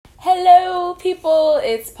Hello, people.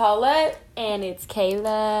 It's Paulette. And it's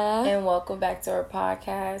Kayla. And welcome back to our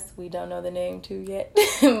podcast. We don't know the name too yet.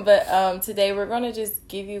 But today we're going to just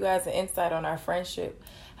give you guys an insight on our friendship.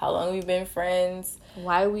 How long we've been friends.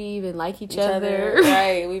 Why we even like each other.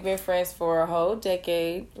 Right. We've been friends for a whole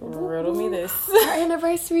decade. Riddle me this. Our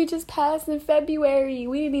anniversary just passed in February.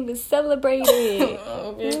 We didn't even celebrate it.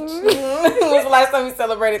 Oh, bitch. When was the last time we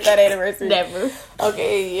celebrated that anniversary? Never.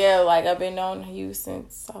 Okay, yeah. Like, I've been knowing you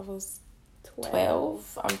since I was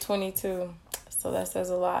 12. I'm 22. So that says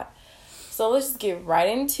a lot. So let's just get right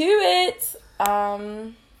into it. Yeah,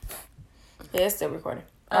 it's still recording.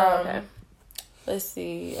 Okay. Let's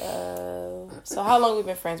see. So how long we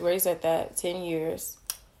been friends? Where you said that? 10 years.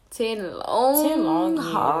 10 long years.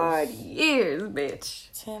 hard years, bitch.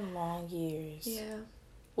 10 long years. Yeah.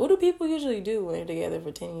 What do people usually do when they're together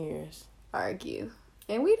for 10 years? Argue.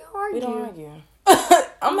 And we don't argue. We don't argue.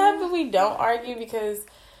 I'm happy we don't argue because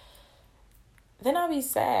then I'll be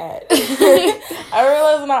sad. I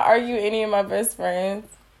realize when I argue with any of my best friends,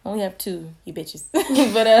 I only have 2, you bitches.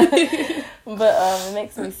 but it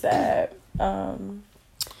makes me sad.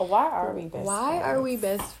 Why are we best friends? Why are we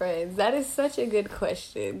best friends? That is such a good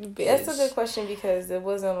question, bitch. That's a good question because it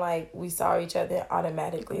wasn't like we saw each other and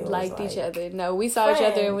automatically liked each other. No, we saw each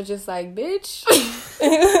other and was just like, bitch.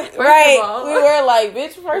 Right. We were like,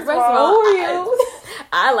 bitch, first of all, who are you?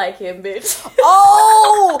 I like him, bitch.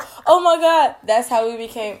 Oh my God. That's how we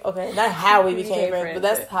became, okay, not how we became friends, but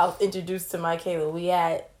that's how I was introduced to my Kayla. We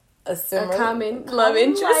had a common love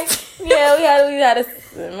interest. We had a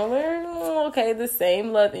similar, the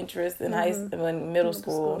same love interest in in middle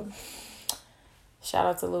school. Shout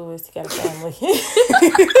out to Lewis, he got a family.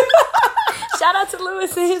 Shout out to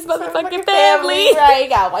Lewis and his motherfucking family. Right, he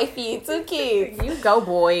got wifey and 2 kids. You go,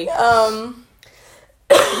 boy.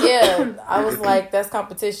 Yeah, I was like, that's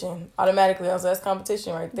competition. Automatically, I was like, that's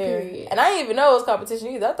competition right there. Period. And I didn't even know it was competition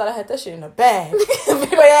either. I thought I had that shit in the bag. If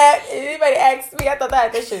anybody asked me, I thought I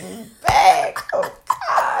had that shit in the bag. Oh,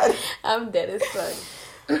 God. I'm dead as fuck.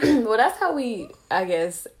 Well, that's how we, I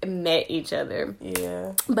guess, met each other.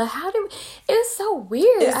 Yeah. But how did we, it's so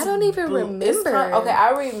weird. I don't even remember. I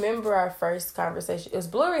remember our first conversation. It was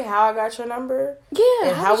blurry how I got your number. Yeah.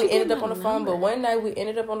 And how we ended up on the phone. But one night we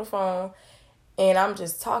ended up on the phone. And I'm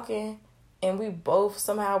just talking, and we both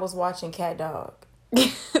somehow was watching Cat Dog.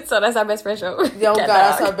 So that's our best friend show. Oh God,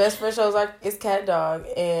 that's our best friend show. It's Cat Dog,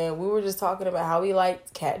 and we were just talking about how we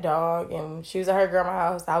liked Cat Dog, and she was at her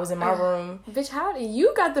grandma's house. I was in my room. Bitch, how do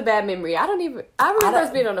you got the bad memory? I remember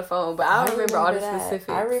us being on the phone, but I don't remember all the specifics.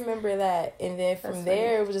 I remember that, and then from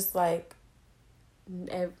there it was just like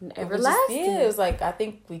everlasting. It was like I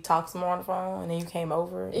think we talked some more on the phone, and then you came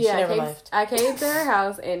over. And she never left. I came to her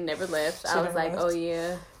house and never left. I was like, left. Oh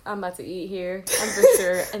yeah, I'm about to eat here. I'm for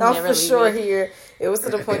sure. I'm for sure here. It was to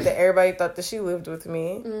the point that everybody thought that she lived with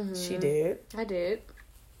me. Mm-hmm. She did. I did.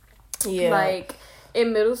 Yeah. Like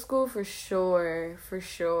in middle school, for sure.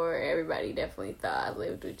 Everybody definitely thought I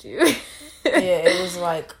lived with you. Yeah, it was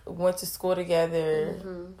like went to school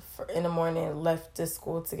together in the morning, left to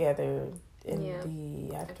school together. In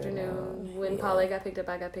the afternoon. When Paulette got picked up,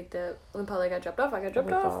 I got picked up. When Paulette got dropped off, I got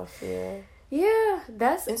dropped off. Yeah,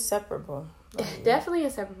 that's inseparable. Definitely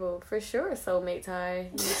inseparable for sure. Soulmate tie,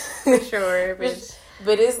 for sure.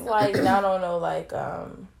 But it's like I don't know, like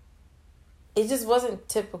it just wasn't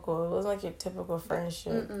typical. It wasn't like your typical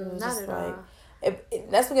friendship. It was not just at like all.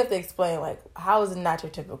 That's what you have to explain. Like, how is it not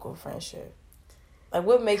your typical friendship? Like,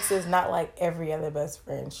 what makes us not like every other best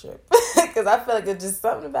friendship? Because I feel like it's just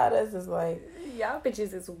something about us is like... Y'all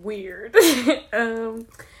bitches is weird.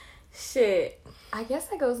 Shit. I guess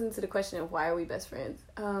that goes into the question of why are we best friends?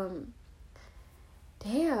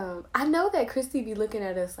 Damn. I know that Christy be looking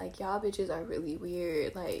at us like, y'all bitches are really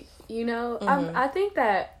weird. Like, you know? I think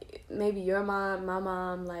that maybe your mom, my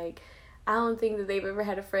mom, like, I don't think that they've ever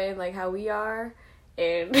had a friend like how we are.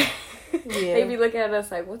 And they be looking at us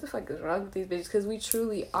like, what the fuck is wrong with these bitches? Because we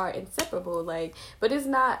truly are inseparable. Like, but it's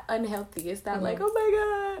not unhealthy. It's not like, oh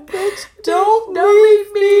my God, bitch, don't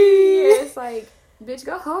leave me. It's like, bitch,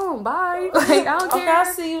 go home. Bye. Like, I don't care. Okay, I'll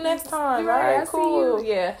see you next time. Right, cool.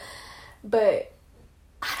 Yeah. But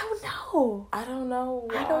I don't know. I don't know.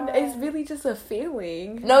 It's really just a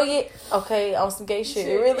feeling. No, yeah. Okay, on some gay shit.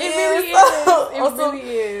 It really is.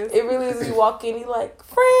 It really is. You walk in, you like,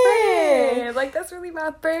 friend. Like, that's really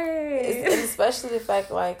my friend. And especially the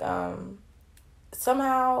fact, like,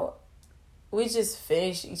 somehow we just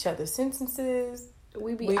finish each other's sentences.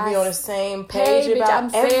 We be on the same page about I'm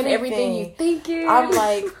saying everything you thinking. I'm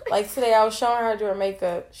like today I was showing her how to do her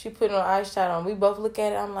makeup. She put on eyeshadow on. We both look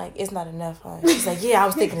at it. I'm like, it's not enough, huh? She's like, yeah, I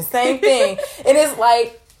was thinking the same thing. And it's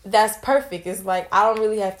like, that's perfect. It's like, I don't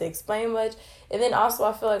really have to explain much. And then also,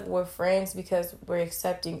 I feel like we're friends because we're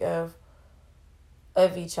accepting of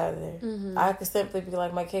each other. Mm-hmm. I could simply be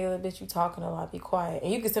like, Michaela, bitch, you talking a lot, be quiet.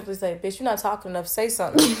 And you could simply say, bitch, you're not talking enough, say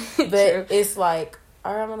something. But it's like,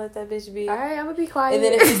 all right, I'm gonna let that bitch be. All right, I'm gonna be quiet. And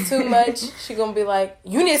then if it's too much, she gonna be like,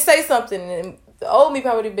 you need to say something. And the old me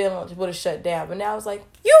probably would have shut down. But now it's like,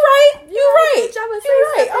 you right. I'm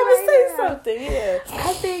gonna say something. Yeah.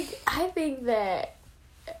 I think that,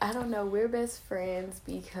 I don't know, we're best friends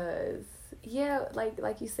because, yeah,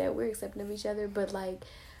 like you said, we're accepting of each other, but like,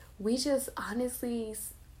 we just honestly,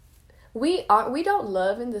 we don't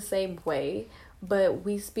love in the same way, but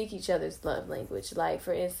we speak each other's love language. Like,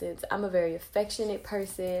 for instance, I'm a very affectionate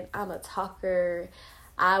person. I'm a talker.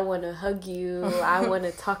 I want to hug you. I want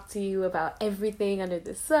to talk to you about everything under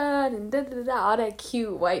the sun and all that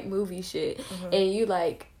cute white movie shit. Mm-hmm. And you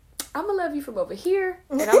like, I'm going to love you from over here,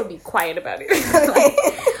 and I'm going to be quiet about it.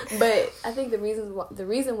 But I think the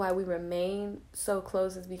reason why we remain so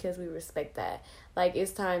close is because we respect that. Like,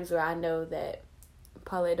 it's times where I know that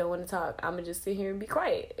Paulette don't want to talk, I'm going to just sit here and be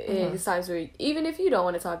quiet. Mm-hmm. And it's times where, even if you don't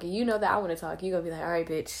want to talk and you know that I want to talk, you're going to be like, all right,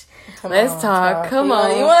 bitch, let's talk. Come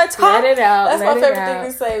on. You want to talk? Let it out. That's my favorite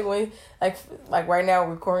thing to say when, like right now,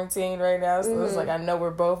 we're quarantined right now, so it's like, I know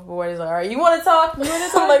we're both bored. It's like, all right, you want to talk? You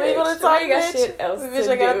want to talk? Like, you want to talk? You got shit else to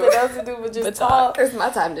do. I got nothing else to do but just talk. It's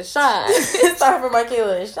my time to shine. It's time for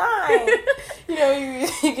Michaela to shine. You know,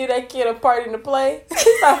 you give that kid a party to play.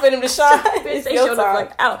 It's time for him to shine. It's your time.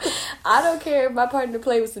 Out. I don't care if my party to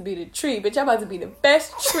play was to be the tree, bitch. I'm about to be the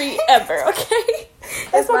best tree ever, okay?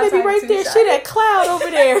 That's my baby right there. Shit, that cloud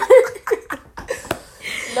over there.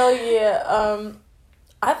 No, yeah.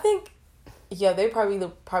 I think, yeah, they probably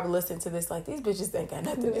listen to this like, these bitches ain't got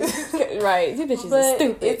nothing to do. Right, these bitches are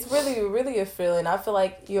stupid. It's really, really a feeling. I feel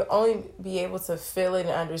like you'll only be able to feel it and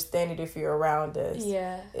understand it if you're around us.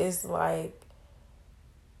 Yeah. It's like,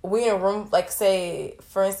 we in a room, like, say,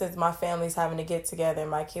 for instance, my family's having to get together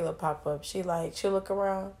and Michaela pop up. She'll look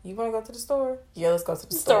around. You want to go to the store? Yeah, let's go to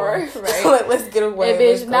the store. Right. Let's get away. And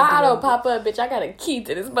bitch, now I don't pop up, bitch. I got a key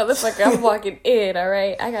to this motherfucker. I'm walking in, all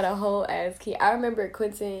right? I got a whole ass key. I remember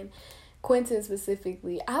Quentin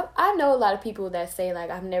specifically. I know a lot of people that say, like,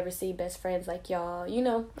 I've never seen best friends like y'all. You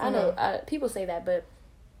know, I know people say that, but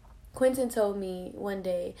Quentin told me one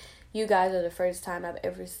day, you guys are the first time I've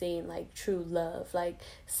ever seen, like, true love, like,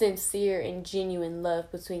 sincere and genuine love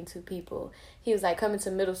between two people. He was like, coming to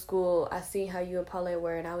middle school, I seen how you and Paulette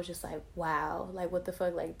were, and I was just like, wow, like, what the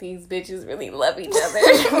fuck, like, these bitches really love each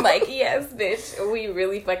other. Like, yes, bitch, we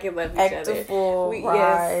really fucking love each other.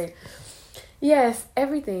 Right. Yes,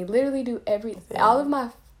 everything. Literally do everything. All of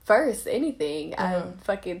my first anything, I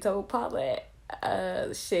fucking told Paulette,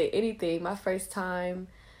 anything. My first time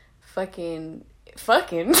fucking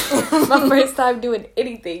my first time doing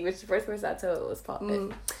anything, which the first person I told was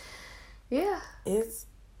Paulette. Yeah.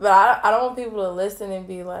 But I don't want people to listen and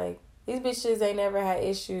be like, these bitches ain't never had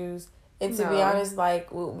issues. And to be honest, like,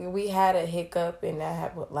 we had a hiccup and that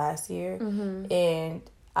happened last year. Mm-hmm. And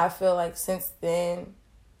I feel like since then,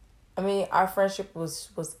 I mean, our friendship was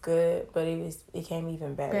good, but it became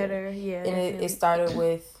even better. Yeah. And it started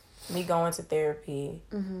with me going to therapy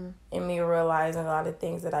and me realizing a lot of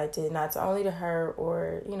things that I did, not only to her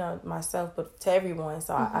or, you know, myself, but to everyone.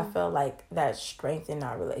 So I felt like that strengthened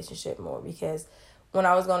our relationship more, because when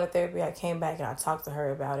I was going to therapy, I came back and I talked to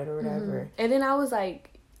her about it or whatever. And then I was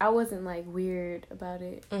like, I wasn't like weird about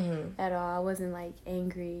it at all. I wasn't like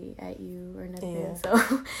angry at you or nothing. Yeah.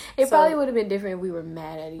 So it probably would have been different if we were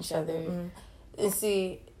mad at each other. And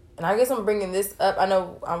see, and I guess I'm bringing this up. I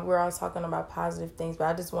know we're all talking about positive things, but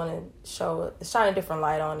I just want to shine a different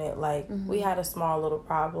light on it. Like, we had a small little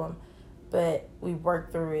problem, but we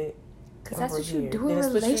worked through it. Because that's what you do in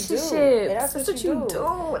relationships. That's what you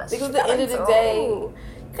do. Because at the end of the day,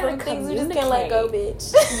 some things you just can't let go,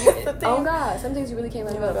 bitch. Oh God, some things you really can't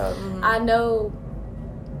let go. I know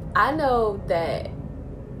that.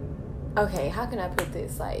 Okay, how can I put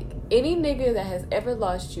this? Like, any nigga that has ever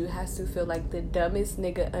lost you has to feel like the dumbest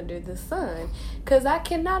nigga under the sun. Because I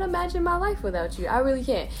cannot imagine my life without you. I really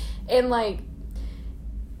can't. And like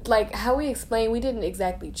how we explained, we didn't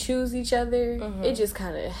exactly choose each other. It just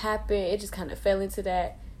kind of happened. It just kind of fell into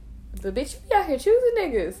that. But bitch, you be out here choosing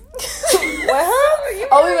niggas. What? We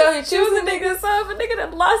out here choosing niggas. So if a nigga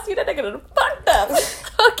that lost you, that nigga done fucked up.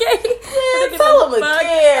 Okay? Yeah, tell him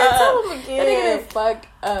again. That nigga done fuck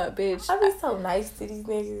up, bitch. I be so nice to these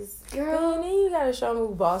niggas. Girl. And then you gotta show them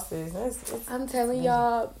who boss is. I'm telling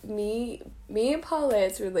y'all, me and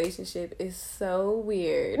Paulette's relationship is so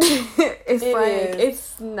weird.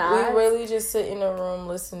 It's not. We really just sit in a room,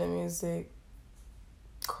 listen to music,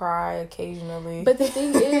 cry occasionally. But the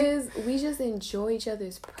thing is, we just enjoy each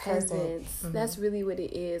other's presence. Mm-hmm. That's really what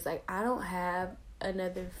it is. Like, I don't have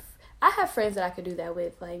another... I have friends that I could do that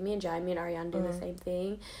with. Like, me and Ariana do the same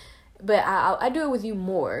thing. But I do it with you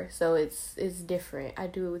more. So it's different. I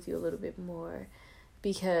do it with you a little bit more.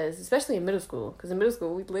 Because, especially in middle school. Because in middle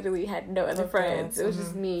school, we literally had no other friends. It was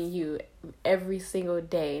just me and you every single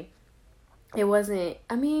day. It wasn't...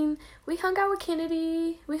 I mean, we hung out with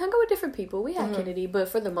Kennedy. We hung out with different people. We had Kennedy. But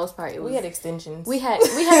for the most part, it was... We had extensions. We had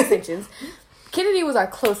extensions. Kennedy was our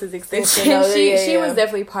closest extension. She was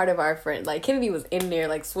definitely part of our friend. Like, Kennedy was in there,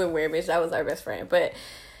 like, swimwear, bitch. That was our best friend. But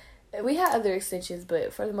we had other extensions,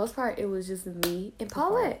 but for the most part, it was just me and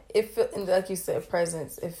Paulette. And like you said,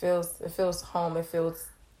 presence. It feels home.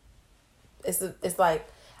 It's like,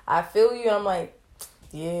 I feel you, and I'm like,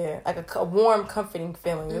 yeah, like a warm, comforting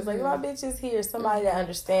feeling. It's like, my bitch is here. Somebody that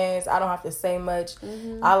understands. I don't have to say much.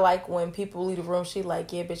 I like when people leave the room, she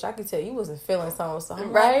like, yeah, bitch, I can tell you wasn't feeling something. So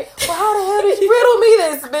I'm right? Like, well, how the hell did you riddle me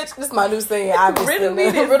this, bitch? This is my new saying, obviously.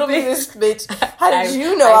 Riddle me this bitch. How did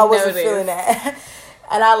you know I wasn't feeling that?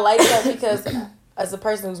 And I like that because as a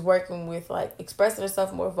person who's working with, like, expressing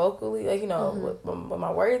herself more vocally, like, you know, with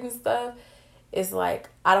my words and stuff, it's like,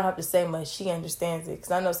 I don't have to say much. She understands it.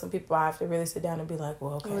 Because I know some people I have to really sit down and be like,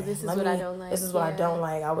 well, okay. Well, this is what I don't like. This is what I don't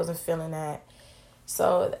like. I wasn't feeling that.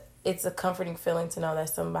 So it's a comforting feeling to know that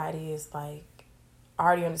somebody is, like,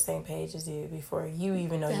 already on the same page as you before you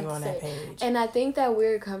even know you're on that page. And I think that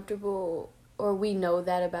we're comfortable, or we know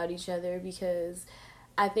that about each other, because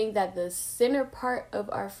I think that the center part of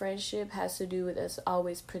our friendship has to do with us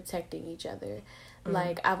always protecting each other.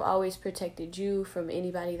 Like, I've always protected you from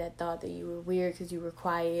anybody that thought that you were weird because you were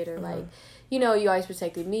quiet, or like, you know, you always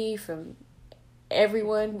protected me from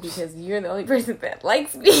everyone because you're the only person that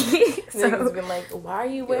likes me. So niggas been like, why are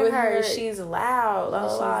you with her? She's loud. Blah,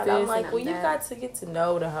 blah, blah. And I'm like, well, you got to get to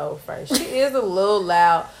know the hoe first. She is a little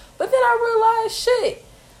loud. But then I realized, shit,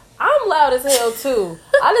 I'm loud as hell too.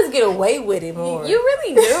 I just get away with it more. You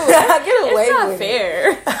really do. I get away it's not with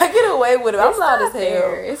fair. it. I get away with it. I'm loud as hell.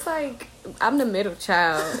 Fair. It's like, I'm the middle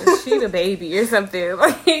child and she the baby or something.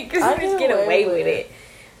 Like, I just get away with it.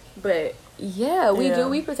 But yeah, we do.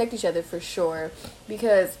 We protect each other for sure.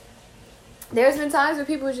 Because there's been times where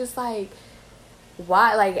people are just like,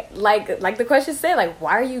 why, like the question said, like,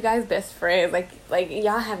 why are you guys best friends? Like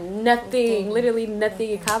y'all have nothing, literally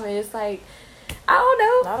nothing in common. It's like, I don't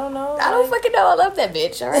know. I don't fucking know. I love that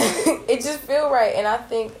bitch. All right. It just feel right. And I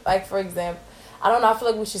think, like, for example, I don't know. I feel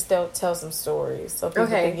like we should still tell some stories so people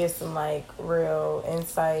can get some, like, real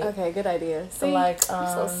insight. Okay, good idea. So, like, you're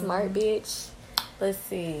so smart, bitch. Let's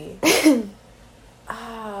see.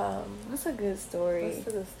 What's a good story? What's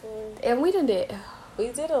a good story? And we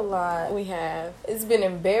did a lot. We have. It's been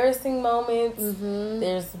embarrassing moments.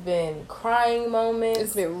 There's been crying moments.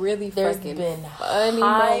 It's been really fucking been funny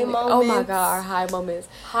high moments. Oh my God, our high moments.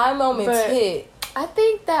 High moments hit. I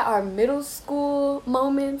think that our middle school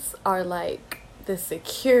moments are like the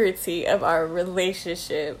security of our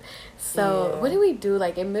relationship. So what did we do?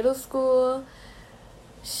 Like, in middle school,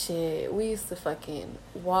 shit, we used to fucking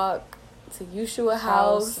walk to Yeshua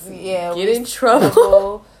house, get in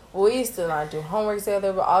trouble. We used to not do homework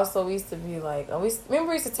together, but also we used to be like, we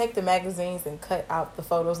used to take the magazines and cut out the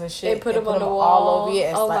photos and shit and put them on the wall. All over.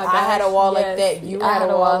 Yeah, like, I had a wall like that. You had a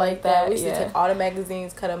wall like that. We used to take all the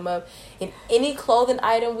magazines, cut them up, and any clothing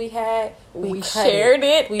item we had, we shared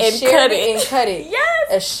it. We and shared cut it and cut it.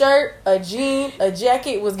 Yes, a shirt, a jean, a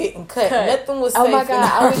jacket was getting cut. Nothing was safe. Oh my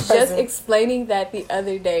God, I was just explaining that the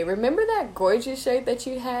other day. Remember that gorgeous shirt that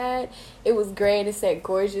you had? It was gray and it said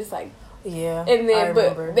gorgeous, like. Yeah, and then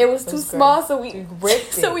but it was too small, so we ripped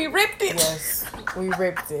it. So we ripped it. Yes, we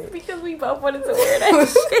ripped it because we both wanted to wear that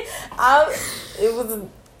shit.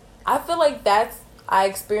 I feel like I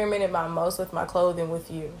experimented my most with my clothing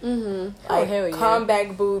with you. Like, hell yeah.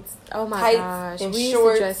 combat boots. Oh my tights gosh, and we shorts.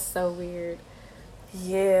 used to dress so weird.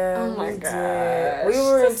 Yeah. Oh my gosh. We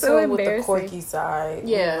were in tune with the quirky side.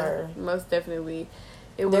 Yeah, most definitely.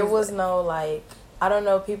 There was no, like, I don't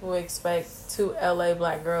know, people expect two LA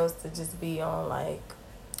black girls to just be on, like,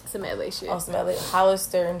 some LA shit. On some LA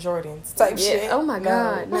Hollister and Jordans type shit. Oh my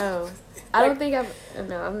God, no. I don't think I've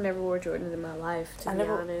never wore Jordans in my life, to be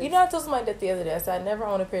honest. You know, I told somebody that the other day. I said I never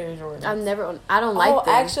owned a pair of Jordans. I don't like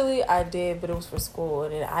them. Actually, I did, but it was for school,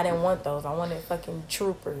 and I didn't want those. I wanted fucking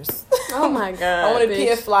Troopers. Oh my God. I wanted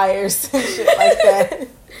PF Flyers and shit like that.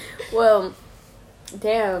 Well,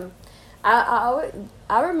 damn.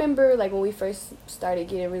 I remember, like, when we first started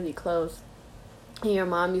getting really close, and your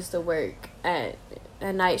mom used to work at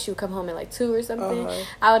at night. She would come home at like 2 or something. Uh-huh.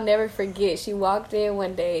 I'll never forget. She walked in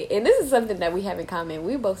one day, and this is something that we have in common.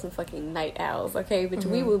 We're both some fucking night owls, okay? But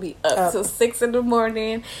we will be up till 6 in the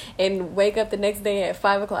morning and wake up the next day at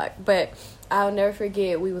 5 o'clock. But I'll never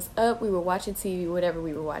forget. We was up. We were watching TV, whatever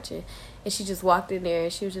we were watching, and she just walked in there,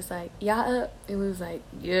 and she was just like, "Y'all up?" And we was like,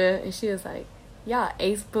 "Yeah." And she was like, "Y'all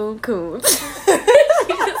ace boon coons."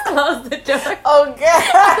 She just closed the door. Oh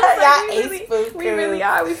God, Like, y'all ace boon coons. We really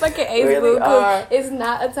are. We fucking ace Really boon are. coons. It's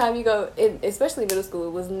not a time you go, especially middle school.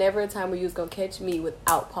 It was never a time where you was gonna catch me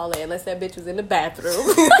without Paulette, unless that bitch was in the bathroom.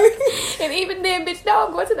 And even then, bitch, no,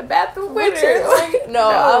 I'm going to the bathroom with her. Like, no,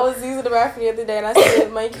 I was using the bathroom the other day, and I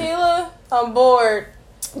said, "Michaela, I'm bored."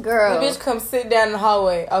 Girl, The bitch come sit down in the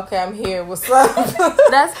hallway. Okay, I'm here. What's up?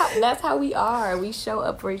 that's how we are. We show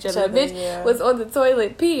up for each other. The bitch was on the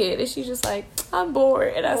toilet peeing, and she's just like, "I'm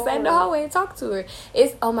bored," and I sat in the hallway and talked to her.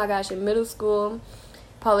 It's, oh my gosh, in middle school,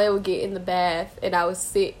 Paulette would get in the bath, and I would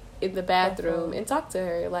sit in the bathroom and talk to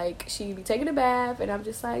her. Like, she'd be taking a bath, and I'm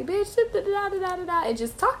just like, "Bitch, da-da-da-da-da-da," and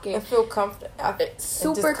just talking. I feel comfortable.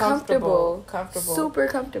 Super comfortable. Comfortable. Super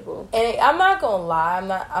comfortable. And I'm not gonna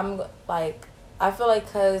lie. I'm like, I feel like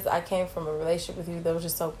because I came from a relationship with you that was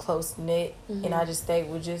just so close knit, and I just stayed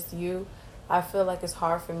with just you, I feel like it's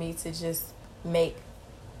hard for me to just make,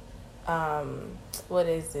 what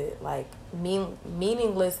is it, like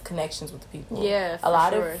meaningless connections with people. Yeah, a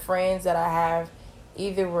lot of friends that I have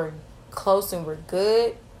either were close and were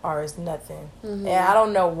good, or it's nothing. And I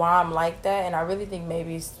don't know why I'm like that, and I really think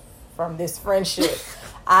maybe it's from this friendship.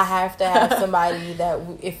 I have to have somebody that,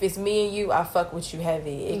 if it's me and you, I fuck with you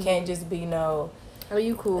heavy. It can't just be no, "Oh,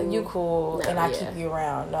 you cool. You cool, no, and I keep you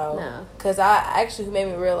around." No. Because who made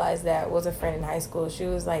me realize that was a friend in high school. She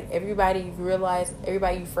was like, everybody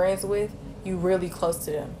you friends with, you really close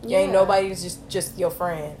to them. You ain't nobody who's just your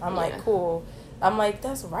friend. I'm like, cool. I'm like,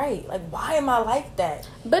 that's right. Like, why am I like that?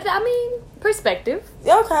 But I mean, perspective.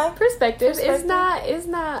 Okay. Perspective. It's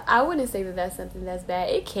not, I wouldn't say that that's something that's bad.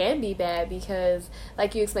 It can be bad because,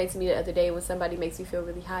 like you explained to me the other day, when somebody makes you feel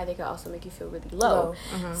really high, they can also make you feel really low.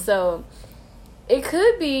 So it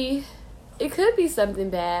could be something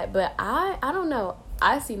bad, but I don't know.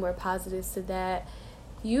 I see more positives to that.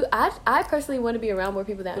 I personally want to be around more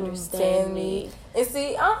people that understand me. And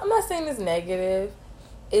see, I'm not saying it's negative.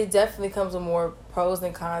 It definitely comes with more pros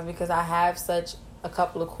and cons because I have such a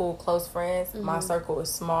couple of cool close friends. My circle is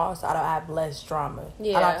small, so I don't have less drama. I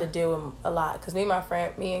don't have to deal with a lot. Because me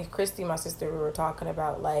and Christy, my sister, we were talking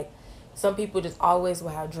about, like, some people just always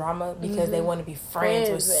will have drama because they want to be friends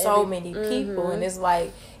with so many people. And it's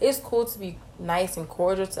like, it's cool to be nice and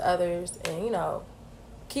cordial to others and,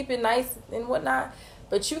 keep it nice and whatnot.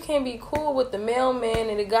 But you can't be cool with the mailman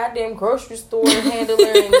and the goddamn grocery store handler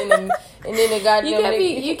and then the goddamn...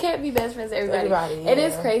 You can't be best friends with everybody. And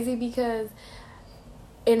it's crazy because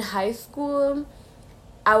in high school,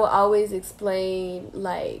 I will always explain,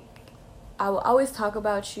 like, I will always talk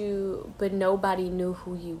about you, but nobody knew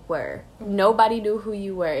who you were. Nobody knew who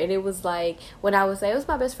you were. And it was like, when I would say, "It was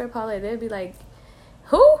my best friend Paulette," they'd be like,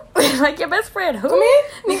 "Who?" Like, your best friend, who? Come in?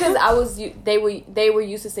 Because they were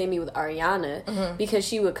used to seeing me with Ariana because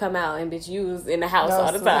she would come out and bitch, you was in the house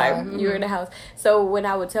all the time. You were in the house. So when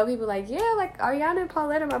I would tell people like, yeah, like Ariana and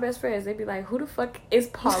Paulette are my best friends, they'd be like, "Who the fuck is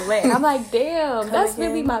Paulette?" And I'm like, damn, that's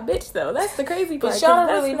really my bitch though. That's the crazy part. But y'all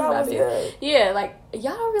don't really know what's good. Yeah, like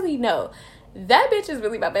y'all don't really know. That bitch is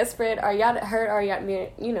really my best friend.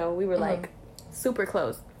 Ariana, we were like super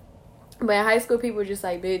close. But in high school, people were just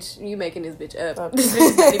like, "Bitch, you making this bitch up. This bitch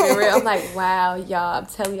is not even real." I'm like, wow, y'all, I'm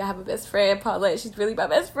telling you, I have a best friend, Paulette. She's really my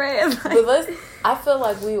best friend. But I feel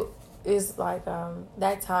like it's like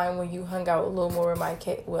that time when you hung out a little more with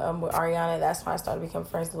with Ariana. That's when I started to become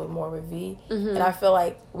friends a little more with V. And I feel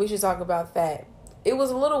like we should talk about that. It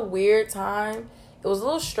was a little weird time. It was a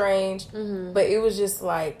little strange, but it was just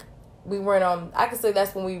like, we weren't on... I could say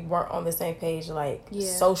that's when we weren't on the same page, like,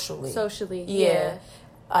 socially. Socially, yeah.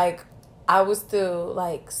 Like, I was still,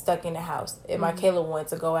 like, stuck in the house. And Michaela wanted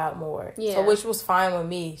to go out more. Yeah. So, which was fine with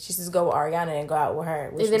me. She just go with Ariana and go out with her.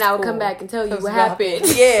 And then I would come back and tell you what happened.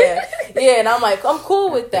 Yeah. Yeah, and I'm like, I'm cool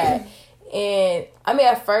with that. And, I mean,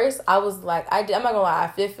 at first, I was like... I'm not gonna lie.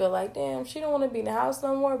 I feel like, damn, she don't want to be in the house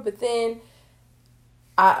no more. But then,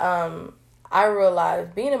 I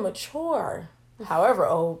realized being a mature... however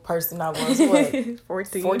old person I was, what?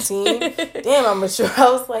 14? Damn, I'm mature. I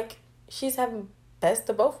was like, she's having best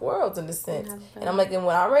of both worlds in a sense. And I'm like, and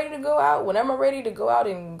when I'm ready to go out,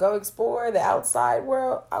 and go explore the outside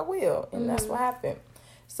world, I will. And that's what happened.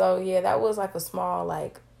 So, yeah, that was like a small,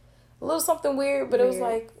 like, a little something weird, but it was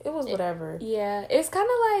like, it was whatever. Yeah, it's kind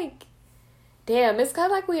of like, damn, it's kind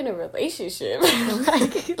of like we in a relationship.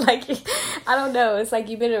 like, I don't know. It's like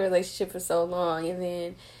you've been in a relationship for so long, and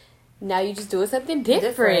then now you just doing something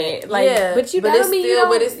different. Like, yeah, but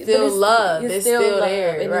it's still love. It's still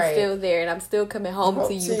there, and right. It's still there, and I'm still coming home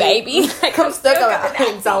to you, baby. Like, I'm still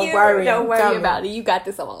coming. Don't worry about it. You got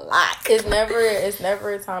this on lock. It's never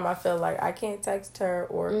a time I feel like I can't text her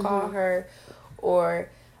or call her, or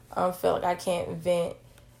feel like I can't vent.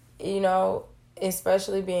 You know,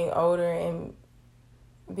 especially being older and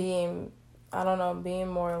being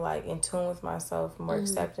more like in tune with myself, more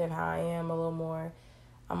accepting how I am a little more.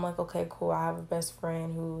 I'm like, okay, cool. I have a best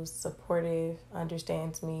friend who's supportive,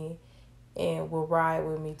 understands me, and will ride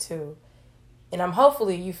with me too. And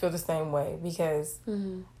hopefully you feel the same way, because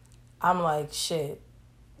I'm like, shit,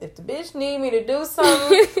 if the bitch need me to do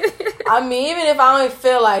something, I mean, even if I don't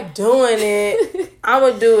feel like doing it, I'm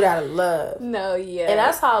going to do it out of love. No, yeah. And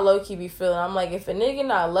that's how I low-key be feeling. I'm like, if a nigga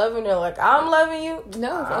not loving her like I'm loving you.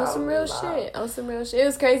 No, on some real shit. On some real shit. It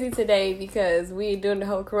was crazy today because we doing the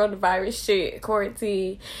whole coronavirus shit,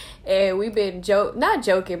 quarantine, and we've been not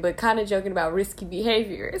joking, but kind of joking about risky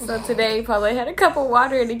behavior. So today, Paula had a cup of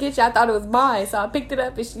water in the kitchen. I thought it was mine, so I picked it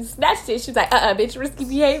up and she snatched it. She was like, bitch, risky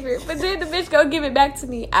behavior. But then the bitch go give it back to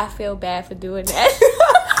me. I feel bad for doing that.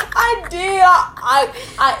 I did.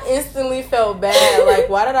 I instantly felt bad. Like,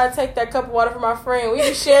 why did I take that cup of water from my friend? We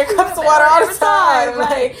be sharing cups of water all the time.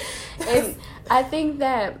 Like, and I think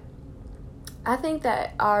that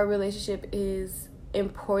our relationship is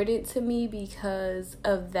important to me because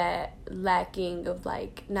of that lacking of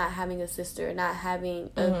like not having a sister, not having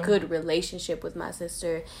a good relationship with my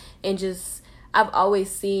sister, and just I've always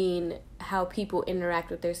seen how people interact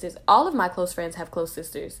with their sisters. All of my close friends have close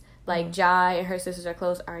sisters. Like, Jai and her sisters are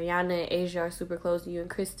close. Ariana and Asia are super close. You and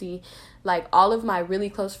Christy. Like, all of my really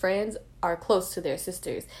close friends are close to their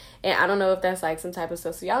sisters. And I don't know if that's, like, some type of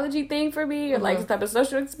sociology thing for me or, like, some type of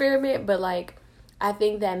social experiment. But, like, I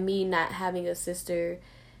think that me not having a sister,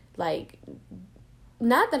 like,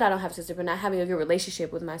 not that I don't have a sister, but not having a good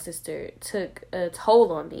relationship with my sister took a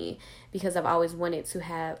toll on me because I've always wanted to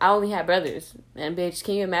have... I only had brothers. And, bitch,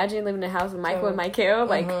 can you imagine living in a house with Michael and Michael?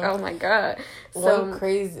 Like, oh, my God. So, one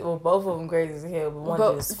crazy... Well, both of them crazy as hell, but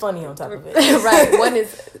one is funny on top of it. Right. One is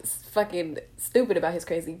fucking stupid about his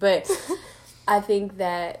crazy. But I think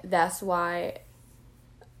that's why...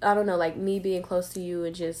 I don't know, like, me being close to you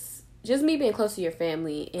and just me being close to your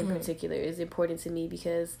family in particular is important to me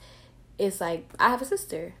because... It's like, I have a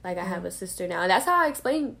sister. Like, I have a sister now. And that's how I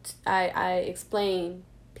explain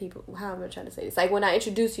people, how am I trying to say this? Like, when I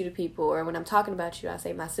introduce you to people or when I'm talking about you, I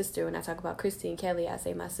say my sister. When I talk about Christy and Kelly, I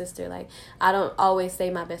say my sister. Like, I don't always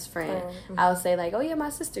say my best friend. I'll say, like, oh, yeah,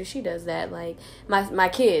 my sister, she does that. Like, my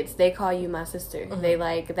kids, they call you my sister. They,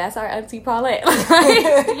 like, that's our Auntie Paulette.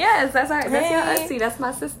 Like, yes, that's your auntie. That's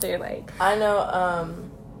my sister. Like, I know,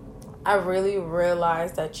 I really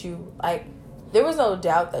realized that you, like, there was no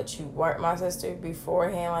doubt that you weren't my sister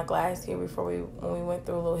beforehand, like last year when we went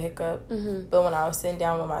through a little hiccup. But when I was sitting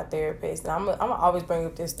down with my therapist, and I'm gonna always bring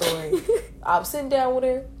up this story. I was sitting down with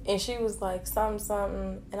her, and she was like,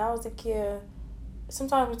 something, and I was like, yeah,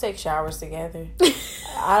 sometimes we take showers together.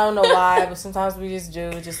 I don't know why, but sometimes we just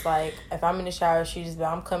do. Just like, if I'm in the shower, she just be,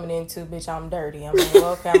 I'm coming in too, bitch, I'm dirty. I'm like,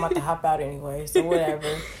 well, okay, I'm about to hop out anyway, so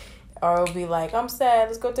whatever. Or it'll be like, I'm sad,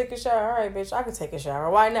 let's go take a shower. All right, bitch, I can take a shower.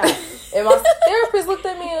 Why not? And my therapist looked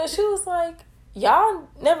at me and she was like, y'all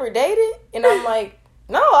never dated? And I'm like,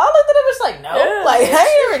 no. I looked at her, bitch, like, no. Yeah, like, I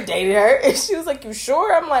ain't never dated her. And she was like, you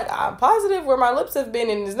sure? I'm like, I'm positive where my lips have been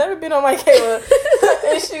and it's never been on my Kayla.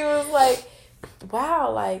 And she was like,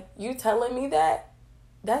 wow, like, you telling me that?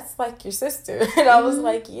 That's like your sister. And I was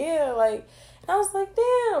like, yeah, like... I was like,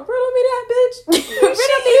 damn, riddle me that bitch. Riddle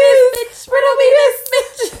me this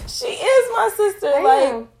bitch. She is my sister. Damn.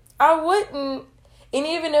 Like, I wouldn't, and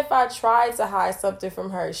even if I tried to hide something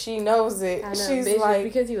from her, she knows it. I know, she's bitch, like,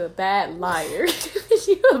 because you a bad liar.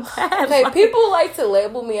 You a bad liar. People like to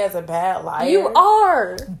label me as a bad liar. You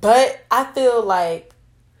are. But I feel like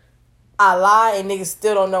I lie and niggas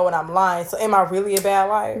still don't know when I'm lying. So am I really a bad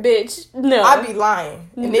liar? Bitch, no. I be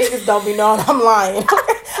lying. And niggas don't be knowing I'm lying.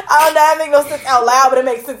 I don't know how it make no sense out loud, but it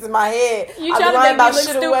makes sense in my head. You trying to make me look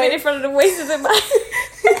stupid in front of the voices in my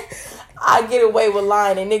I get away with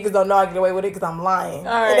lying and niggas don't know I get away with it because I'm lying.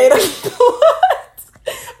 All right. And they don't what?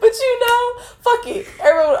 But you know, fuck it.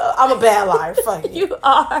 Everyone, I'm a bad liar. Fuck it. You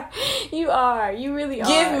are. You really are.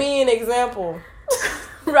 Give me an example.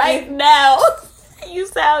 Right now. You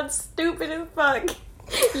sound stupid as fuck.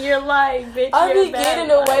 You're lying, bitch. I be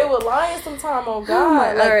getting away with lying sometime, oh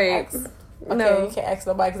God. All right. Okay, no. You can't ask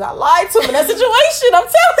nobody because I lied to him in that situation. I'm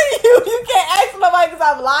telling you. You can't ask nobody because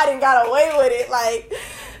I've lied and got away with it. Like,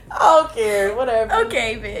 I don't care. Whatever.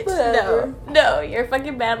 Okay, bitch. Whatever. No, you're a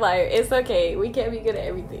fucking bad liar. It's okay. We can't be good at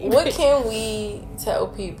everything. What can we tell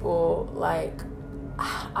people? Like,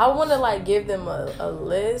 I want to like give them a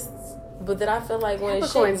list, but then I feel like when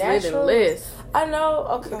it's shit natural, list. I know.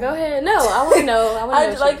 Okay, go ahead. No, I want to know. I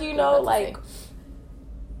want to know. Like, you know, like,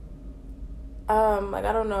 like,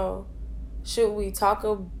 I don't know. Should we talk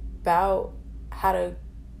about how to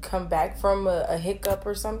come back from a hiccup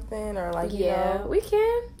or something, or like, you know? We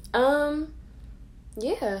can.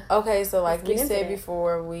 Yeah. Okay, so like we said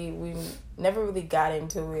before, we never really got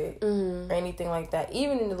into it or anything like that.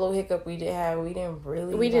 Even in the little hiccup we did have, we didn't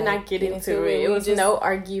really. We did not get into it. It was just no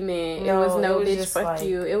argument. It was no bitch fuck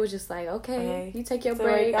you. It was just like, okay, you take your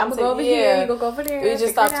break. I'm gonna go over here. You gonna go over there. We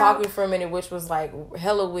just stopped talking for a minute, which was like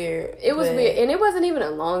hella weird. It was weird, and it wasn't even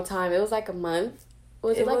a long time. It was like a month. It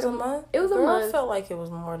was a month? It was a month. I felt like it was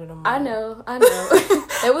more than a month. I know.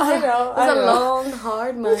 It was a long,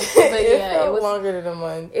 hard month. But yeah, it was longer than a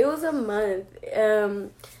month. It was a month.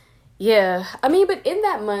 Yeah. I mean, but in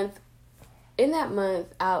that month,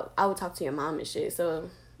 I would talk to your mom and shit. So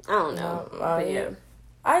I don't know. But yeah.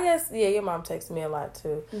 I guess your mom texts me a lot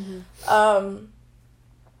too. Mm-hmm.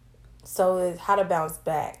 So how to bounce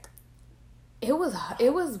back. It was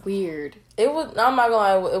weird. It was. I'm not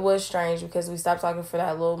gonna lie. It was strange because we stopped talking for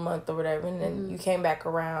that little month or whatever, and then you came back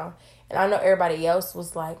around, and I know everybody else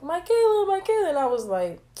was like, Michaela, and I was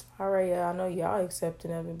like, all right, yeah, I know y'all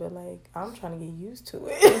accepting of it, but like, I'm trying to get used to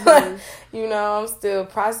it. Mm-hmm. You know, I'm still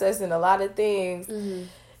processing a lot of things,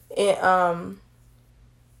 and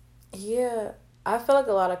yeah. I feel like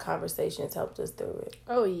a lot of conversations helped us through it.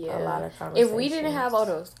 Oh, yeah. A lot of conversations. If we didn't have all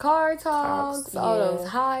those car talks, all those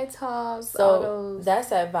high talks, so all those...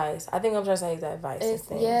 that's advice. I think I'm trying to say is advice.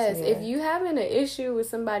 Yes. Yeah. If you having an issue with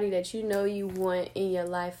somebody that you know you want in your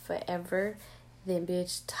life forever, then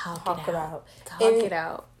bitch, talk it out. Talk it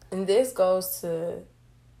out. And this goes to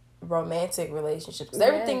romantic relationships. Because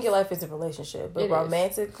everything in your life is a relationship. But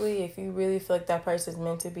romantically, if you really feel like that person's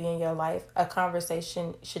meant to be in your life, a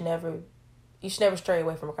conversation you should never stray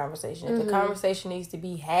away from a conversation. If the conversation needs to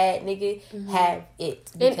be had, nigga, have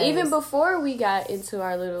it. And even before we got into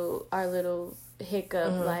our little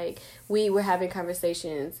hiccup, like, we were having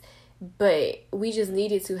conversations, but we just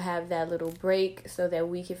needed to have that little break so that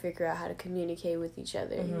we could figure out how to communicate with each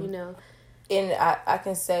other, you know? And I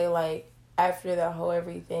can say, like, after that whole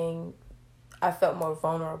everything, I felt more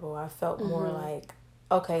vulnerable. I felt more like,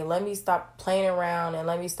 okay, let me stop playing around and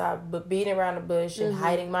let me stop beating around the bush and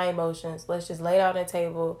hiding my emotions. Let's just lay it out on the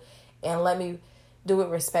table and let me do it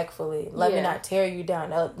respectfully. Let me not tear you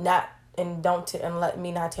down. And let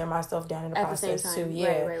me not tear myself down in the process too.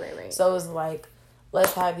 Yeah. Right. So it's like,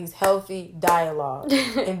 let's have these healthy dialogue,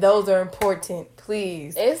 and those are important.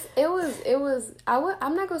 Please. I'm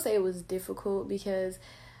not gonna say it was difficult because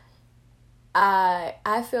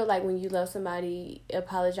I feel like when you love somebody,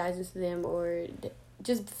 apologizing to them or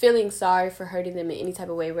just feeling sorry for hurting them in any type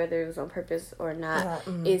of way, whether it was on purpose or not,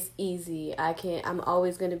 it's easy. I'm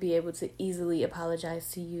always going to be able to easily apologize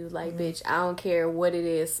to you. Like, bitch, I don't care what it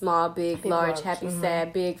is, small, big, large, happy,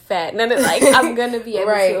 sad, big, fat. None of, like, I'm going to be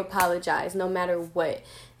able to apologize no matter what.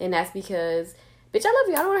 And that's because, bitch, I love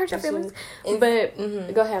you. I don't want to hurt your feelings. But,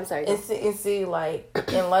 go ahead, I'm sorry. And see, like,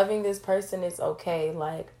 in loving this person, it's okay.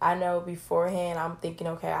 Like, I know beforehand, I'm thinking,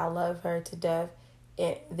 okay, I love her to death.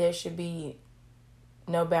 And there should be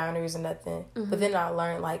no boundaries or nothing. But then I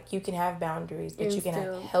learned, like, you can have boundaries, but you can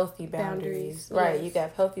have healthy boundaries. Right. Yes. You can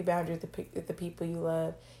have healthy boundaries with the people you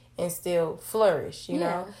love and still flourish, you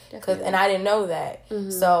know? And I didn't know that.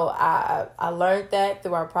 So I learned that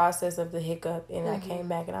through our process of the hiccup, and I came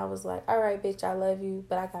back and I was like, all right, bitch, I love you,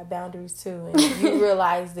 but I got boundaries too. And you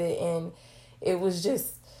realized it, and it was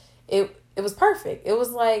just, it was perfect. It was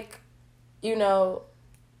like, you know,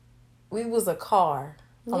 we was a car.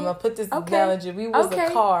 I'm going to put this analogy. We was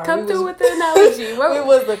a car. Come through with the analogy. We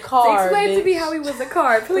was a car. Explain to me how we was a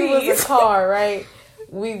car, please. We was a car, right?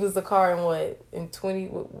 We was a car in what? In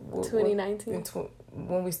 2019?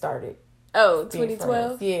 When we started. Oh,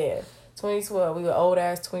 2012? Yeah. 2012. We were old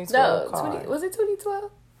ass 2012 car. Was it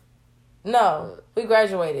 2012? No. We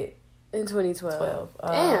graduated. In 2012.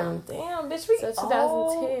 Damn, bitch. We so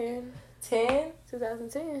 2010.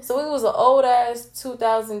 2010. So it was an old ass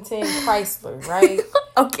 2010 Chrysler, right?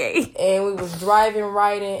 Okay. And we was driving,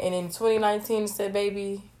 riding, and in 2019 said,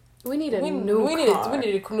 baby, we need a new car. We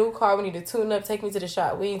needed a new car. We need to tune up. Take me to the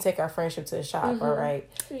shop. We didn't take our friendship to the shop, all right?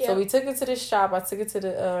 Yep. So we took it to the shop. I took it to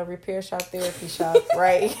the repair shop, therapy shop,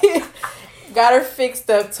 right? Got her fixed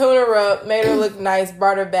up, tuned her up, made her look nice,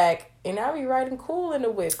 brought her back. And I be riding cool in the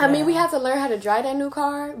whip. I mean, we have to learn how to drive that new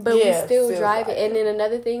car, but we still drive it. And then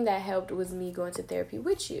another thing that helped was me going to therapy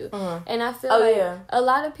with you. Mm-hmm. And I feel a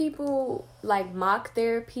lot of people like mock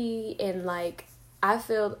therapy, and like I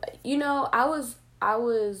feel, I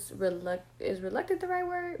was reluctant. Is reluctant the right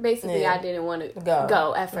word? Basically, I didn't want to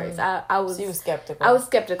go at first. I was. So you were skeptical. I was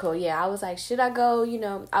skeptical. Yeah, I was like, should I go?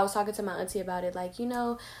 I was talking to my auntie about it. Like,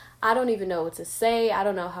 I don't even know what to say. I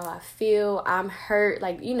don't know how I feel. I'm hurt.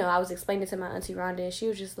 Like, I was explaining to my auntie Rhonda, and she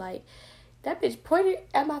was just like, that bitch pointed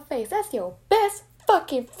at my face. That's your best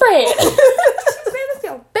fucking friend. She said, that's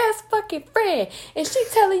your best fucking friend. And she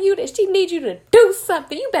telling you that she needs you to do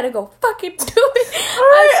something. You better go fucking do it.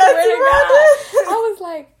 I swear to God. I was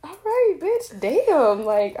like, all right, bitch. Damn.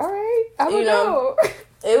 Like, all right. I don't know.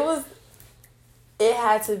 It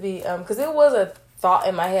had to be, because it was a thought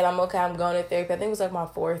in my head, I'm going to therapy. I think it was like my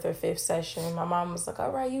 4th or 5th session. My mom was like,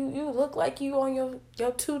 all right, you look like you on your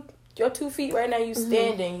 2 feet right now. You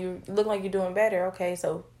standing. You look like you're doing better. Okay,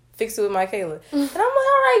 so fix it with Michaela. And I'm like, all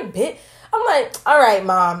right, bitch. I'm like, all right,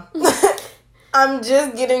 Mom. I'm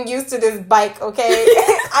just getting used to this bike, okay?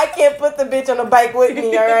 I can't put the bitch on the bike with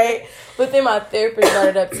me, all right? But then my therapist brought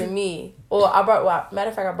it up to me. Matter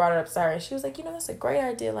of fact, I brought it up to her. And she was like, that's a great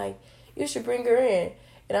idea. Like, you should bring her in.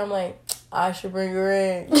 And I'm like, I should bring her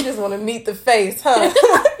in. You just want to meet the face, huh?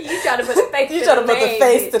 You try to put the face to the name. You try to put the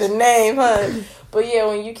face to the name, huh? But yeah,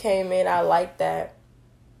 when you came in, I liked that.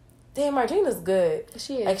 Damn, Margina's good.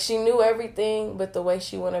 She is. Like, she knew everything, but the way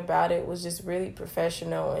she went about it was just really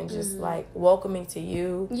professional and just, like, welcoming to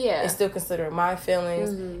you. Yeah. And still considering my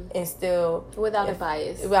feelings and still... Without a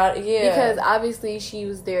bias. Because obviously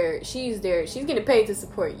she's there. She's getting paid to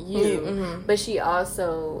support you, but she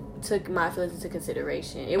also took my feelings into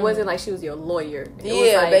consideration. It wasn't like she was your lawyer. It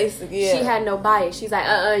was like, basically, She had no bias. She's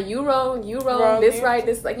like, you wrong, this right,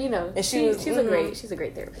 this, like, And she's a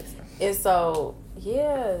great therapist. And so...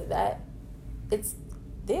 Yeah,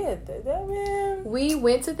 man. We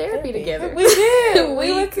went to therapy together. We did.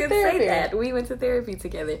 We went to therapy. Say that. We went to therapy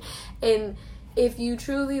together. And if you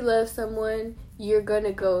truly love someone, you're going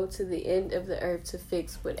to go to the end of the earth to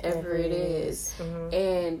fix whatever it is. Mm-hmm.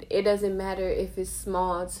 And it doesn't matter if it's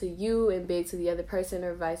small to you and big to the other person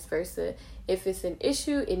or vice versa. If it's an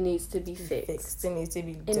issue, it needs to be fixed. It needs to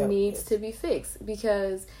be dealt with. To be fixed,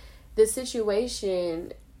 because the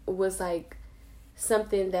situation was like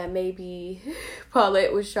something that maybe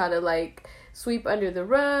Paulette was trying to like sweep under the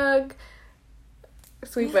rug,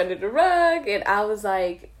 and I was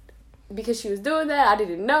like, because she was doing that, I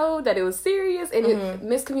didn't know that it was serious, and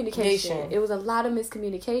miscommunication. It was a lot of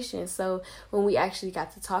miscommunication. So when we actually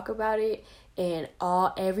got to talk about it and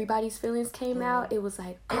everybody's feelings came out, it was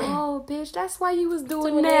like, oh, bitch, that's why you was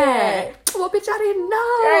doing that. Well, bitch, I didn't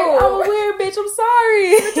know. I'm a weird bitch. I'm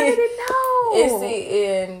sorry. Bitch, I didn't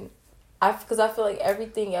know. Because I feel like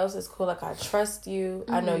everything else is cool. Like, I trust you.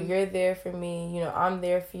 I know you're there for me. I'm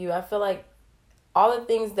there for you. I feel like all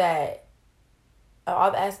the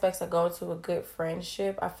aspects that go into a good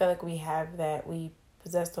friendship, I feel like we have that. We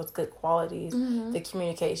possess those good qualities. The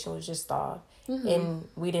communication was just off. And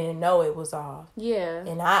we didn't know it was off. Yeah.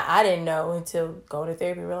 And I didn't know until going to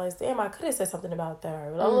therapy, realized, damn, I could have said something about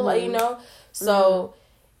that. So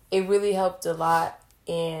it really helped a lot.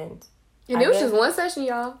 And it was just one session,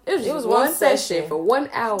 y'all. It was one session for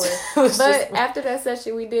 1 hour. But after that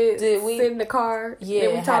session, we sit in the car. Yeah,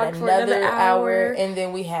 then we talked for another hour. And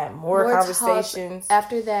then we had more conversations.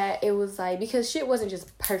 After that, it was like, because shit wasn't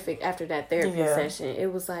just perfect after that therapy session.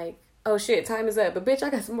 It was like, oh shit, time is up. But bitch, I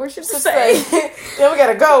got some more shit to say. Then we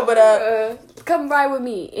gotta go, but come ride with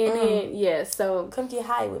me. And then so come get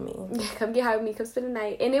high with me. Come get high with me, come spend the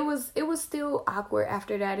night. And it was still awkward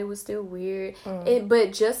after that. It was still weird.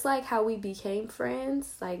 But just like how we became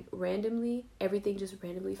friends, like randomly, everything just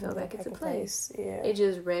randomly fell back into place. Yeah. It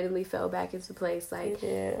just randomly fell back into place. Like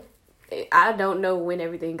I don't know when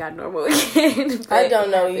everything got normal again. I don't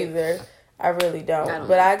know either. I really don't.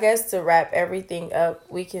 But I guess to wrap everything up,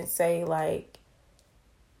 we can say, like,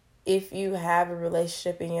 if you have a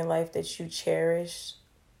relationship in your life that you cherish,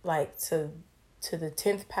 like, to the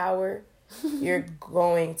 10th power, you're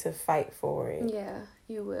going to fight for it. Yeah,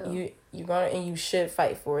 you will. You're gonna, and you should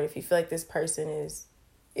fight for it if you feel like this person is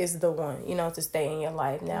the one, to stay in your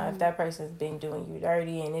life. Now, if that person's been doing you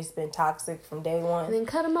dirty and it's been toxic from day one, then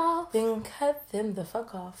cut them off. Then cut them the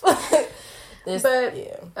fuck off.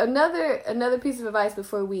 Another piece of advice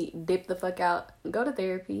before we dip the fuck out: go to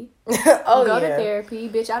therapy. Go to therapy,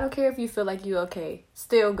 bitch. I don't care if you feel like you okay.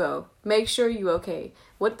 Still go. Make sure you okay.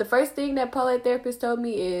 What the first thing that Paulette therapist told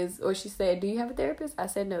me is, or she said, "Do you have a therapist?" I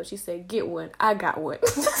said no. She said, "Get one." I got one.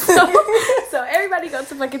 so everybody go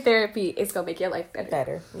to fucking therapy. It's gonna make your life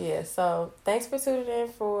better. Yeah. So thanks for tuning in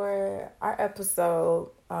for our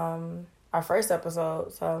episode, our first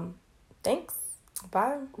episode. So thanks.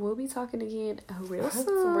 Bye. We'll be talking again real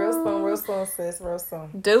soon. Real soon, sis. Real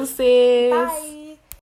soon. Deuces. Bye.